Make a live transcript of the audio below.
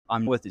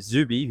I'm with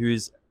Zuby,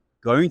 who's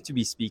going to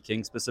be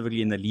speaking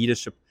specifically in the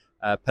leadership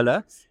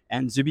pillar.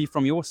 And Zuby,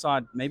 from your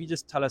side, maybe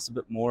just tell us a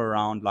bit more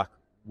around like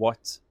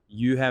what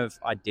you have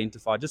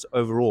identified just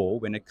overall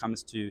when it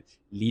comes to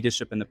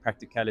leadership and the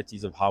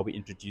practicalities of how we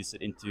introduce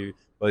it into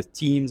both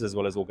teams as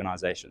well as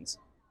organizations.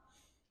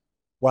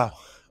 Wow.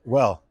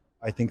 Well,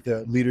 I think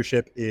that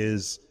leadership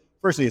is,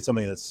 firstly, it's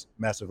something that's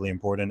massively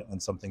important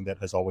and something that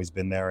has always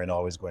been there and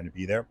always going to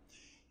be there.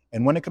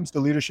 And when it comes to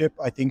leadership,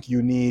 I think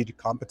you need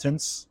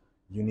competence,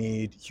 you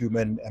need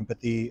human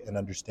empathy and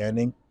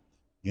understanding,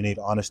 you need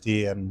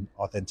honesty and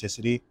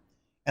authenticity.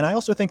 And I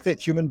also think that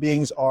human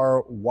beings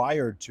are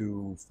wired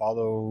to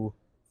follow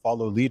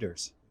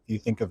leaders. If you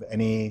think of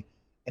any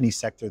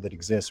sector that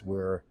exists,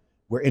 we're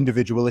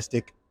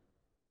individualistic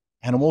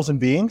animals and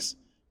beings,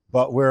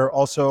 but we're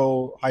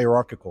also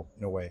hierarchical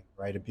in a way,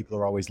 right? And people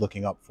are always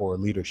looking up for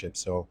leadership.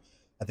 So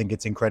I think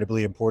it's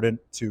incredibly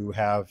important to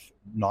have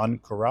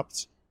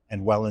non-corrupt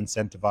and well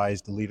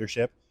incentivized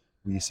leadership.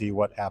 We see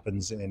what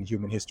happens in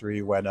human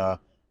history when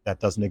that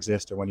doesn't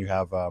exist, or when you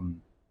have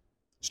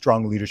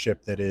strong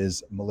leadership that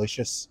is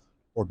malicious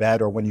or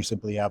bad, or when you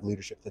simply have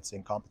leadership that's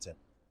incompetent.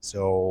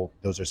 So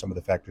those are some of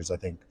the factors I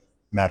think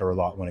matter a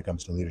lot when it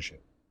comes to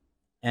leadership.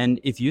 And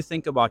if you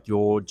think about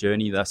your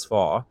journey thus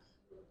far,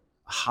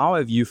 how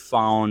have you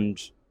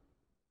found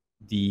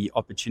the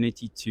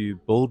opportunity to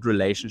build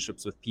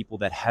relationships with people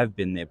that have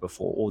been there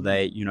before, or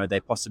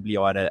they possibly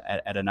are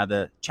at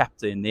another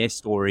chapter in their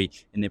story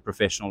in their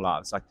professional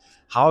lives? Like,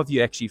 how have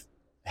you actually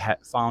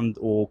found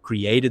or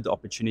created the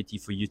opportunity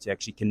for you to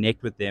actually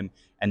connect with them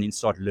and then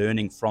start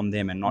learning from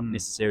them, and not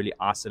necessarily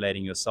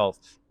isolating yourself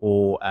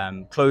or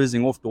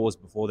closing off doors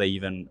before they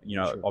even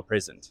Sure. are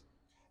present?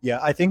 Yeah,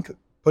 I think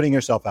putting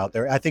yourself out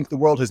there, I think the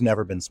world has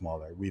never been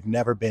smaller. We've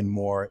never been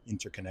more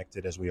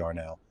interconnected as we are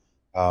now.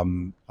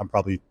 I'm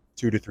probably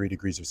 2 to 3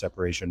 degrees of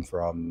separation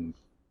from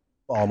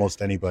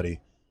almost anybody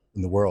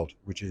in the world,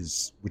 which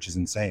is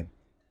insane.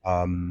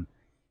 Um,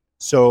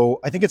 so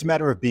I think it's a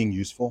matter of being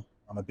useful.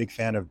 I'm a big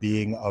fan of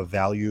being of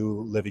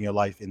value, living your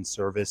life in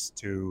service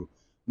to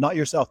not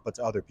yourself, but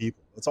to other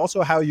people. It's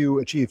also how you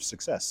achieve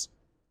success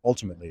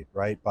ultimately,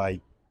 right? By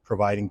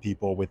providing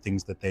people with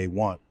things that they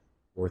want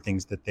or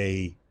things that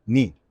they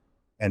need,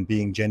 and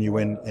being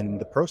genuine in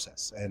the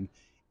process. And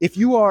if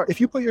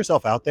you put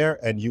yourself out there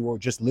and you will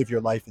just live your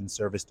life in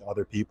service to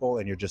other people,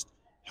 and you're just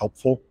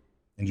helpful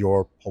and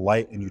you're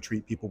polite and you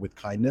treat people with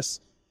kindness,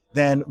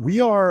 then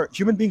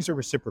human beings are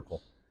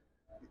reciprocal.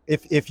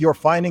 If you're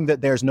finding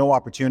that there's no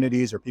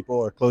opportunities, or people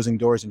are closing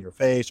doors in your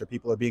face, or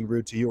people are being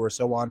rude to you, or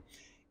so on,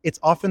 it's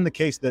often the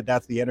case that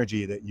that's the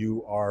energy that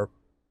you are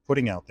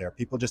putting out there.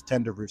 People just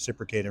tend to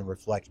reciprocate and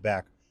reflect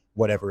back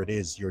whatever it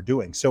is you're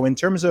doing. So in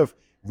terms of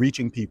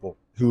reaching people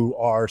who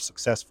are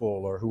successful,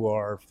 or who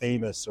are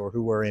famous, or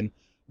who are in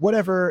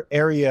whatever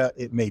area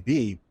it may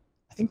be,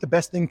 I think the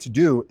best thing to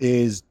do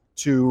is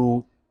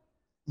to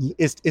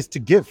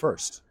give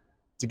first.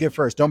 To give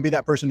first. Don't be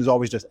that person who's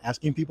always just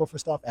asking people for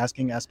stuff,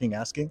 asking,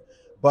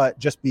 but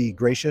just be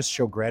gracious,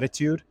 show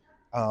gratitude.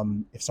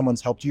 If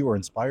someone's helped you or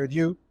inspired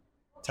you,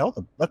 tell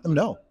them, let them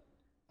know,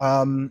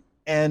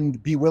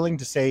 and be willing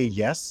to say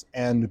yes,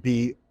 and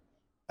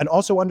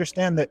also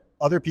understand that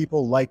other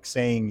people like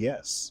saying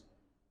yes.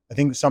 I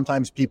think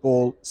sometimes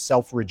people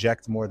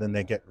self-reject more than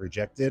they get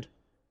rejected,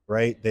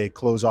 right? They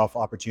close off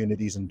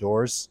opportunities and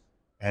doors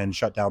and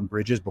shut down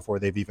bridges before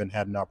they've even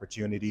had an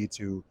opportunity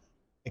to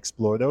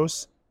explore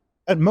those.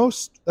 At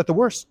the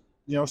worst,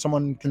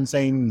 someone can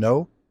say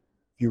no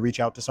if you reach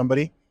out to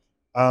somebody.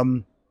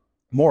 Um,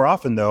 More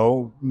often,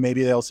 though,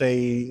 maybe they'll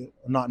say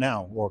not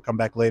now, or come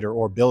back later,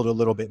 or build a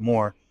little bit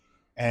more,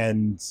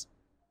 and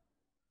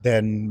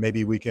then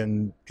maybe we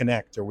can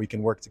connect, or we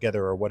can work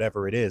together, or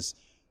whatever it is.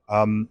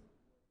 Um,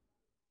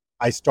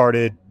 I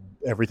started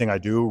everything I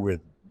do with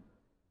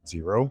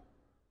zero,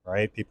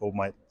 right? People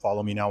might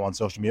follow me now on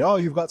social media. Oh,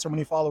 you've got so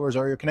many followers,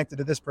 or you're connected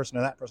to this person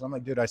or that person. I'm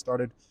like, dude, I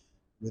started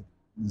with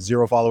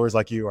zero followers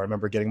like you. I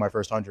remember getting my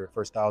first 100,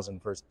 first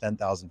 1,000, first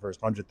 10,000,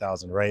 first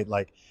 100,000, right?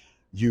 Like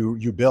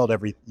you build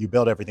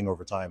everything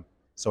over time.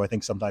 So I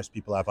think sometimes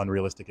people have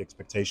unrealistic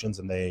expectations,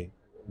 and they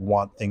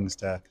want things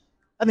to,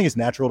 I think it's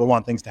natural to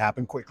want things to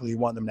happen quickly. You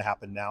want them to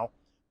happen now,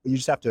 but you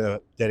just have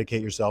to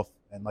dedicate yourself.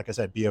 And like I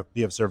said, be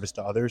of service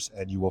to others,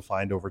 and you will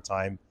find over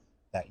time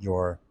that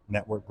your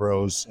network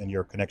grows and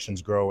your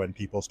connections grow, and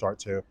people start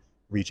to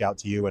reach out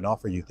to you and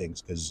offer you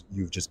things because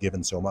you've just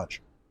given so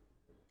much.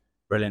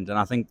 Brilliant. And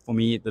I think for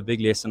me, the big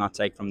lesson I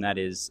take from that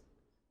is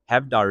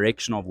have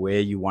direction of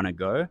where you want to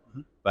go,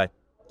 Mhm. but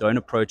don't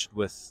approach it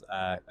with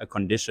a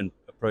condition.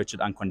 Approach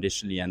it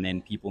unconditionally, and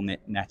then people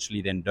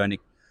naturally then don't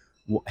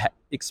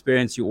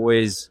experience you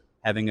always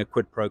having a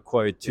quid pro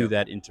quo to Yeah.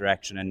 that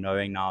interaction, and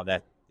knowing now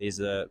that there's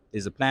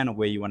a plan of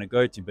where you want to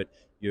go to, but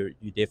you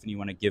definitely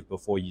want to give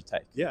before you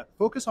take. Yeah,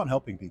 focus on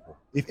helping people.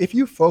 If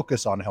you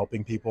focus on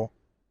helping people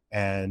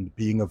and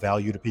being of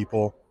value to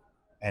people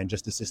and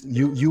just assisting,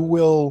 you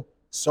will,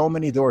 so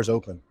many doors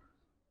open.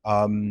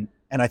 And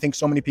I think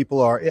so many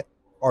people are.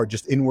 are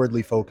just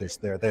inwardly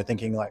focused. They're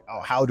thinking like,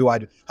 oh, how do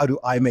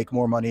I make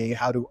more money?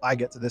 How do I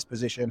get to this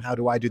position? How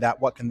do I do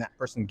that? What can that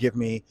person give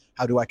me?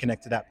 How do I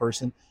connect to that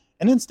person?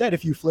 And instead,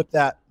 if you flip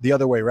that the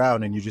other way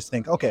around and you just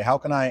think, okay, how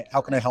can I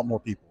help more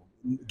people?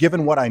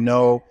 Given what I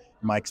know,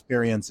 my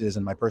experiences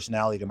and my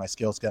personality and my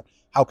skill set,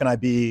 how can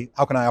I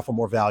offer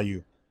more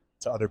value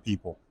to other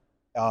people?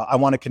 I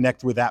want to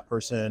connect with that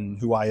person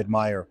who I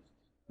admire.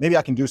 Maybe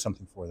I can do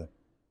something for them.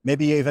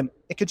 Maybe even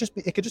it could just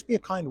be a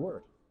kind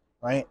word,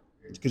 right?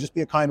 It could just be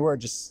a kind word,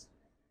 just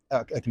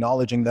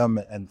acknowledging them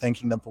and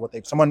thanking them for what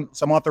they've.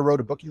 Some author wrote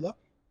a book you love.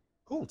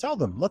 Cool, tell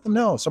them, let them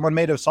know. Someone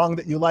made a song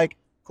that you like.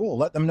 Cool,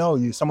 let them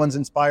know. Someone's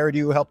inspired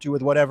you, helped you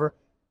with whatever.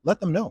 Let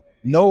them know.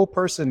 No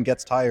person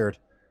gets tired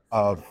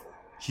of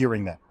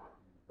hearing that,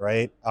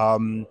 right?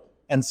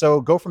 And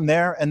so go from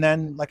there, and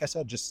then, like I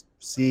said, just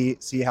see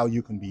how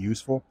you can be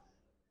useful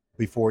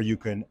before you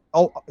can.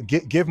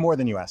 Give more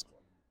than you ask for.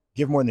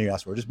 Give more than you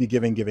ask for. Just be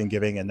giving,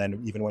 and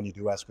then even when you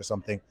do ask for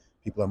something,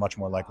 people are much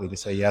more likely to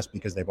say yes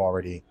because they've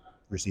already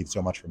received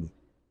so much from you.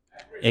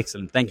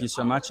 Excellent. Thank you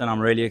so much, and I'm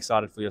really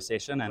excited for your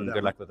session, and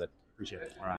good luck with it. Appreciate it. All right.